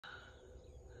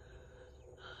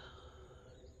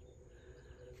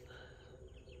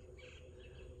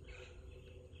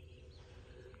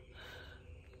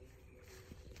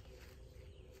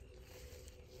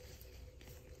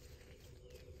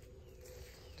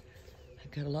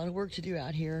Got a lot of work to do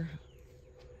out here.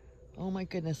 Oh my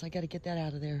goodness, I gotta get that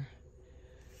out of there.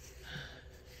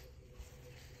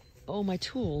 Oh, my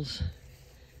tools.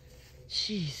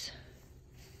 Jeez.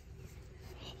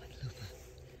 Oh, my loofah.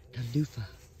 The loofah.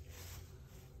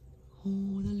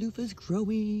 Oh, the loofah's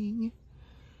growing.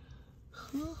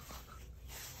 Huh.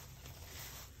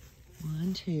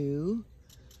 1, 2,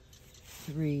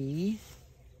 3,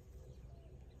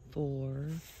 4,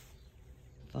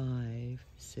 5,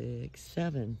 6,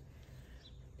 7.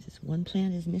 Just one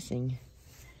plant is missing.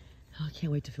 Oh, I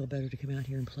can't wait to feel better to come out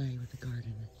here and play with the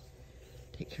garden.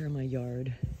 Take care of my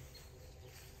yard.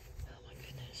 Oh my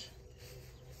goodness.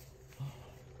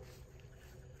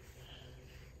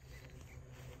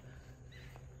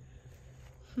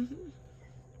 Oh.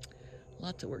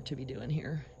 Lots of work to be doing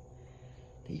here.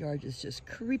 The yard is just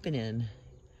creeping in.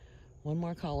 One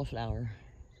more cauliflower.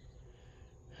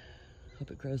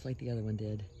 Hope it grows like the other one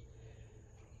did.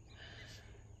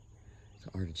 It's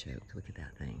an artichoke. Look at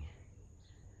that thing.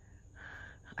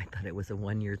 I thought it was a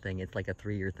 1-year thing. It's like a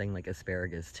 3-year thing, like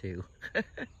asparagus too.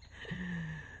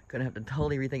 Gonna have to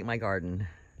totally rethink my garden.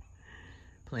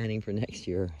 Planning for next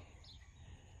year.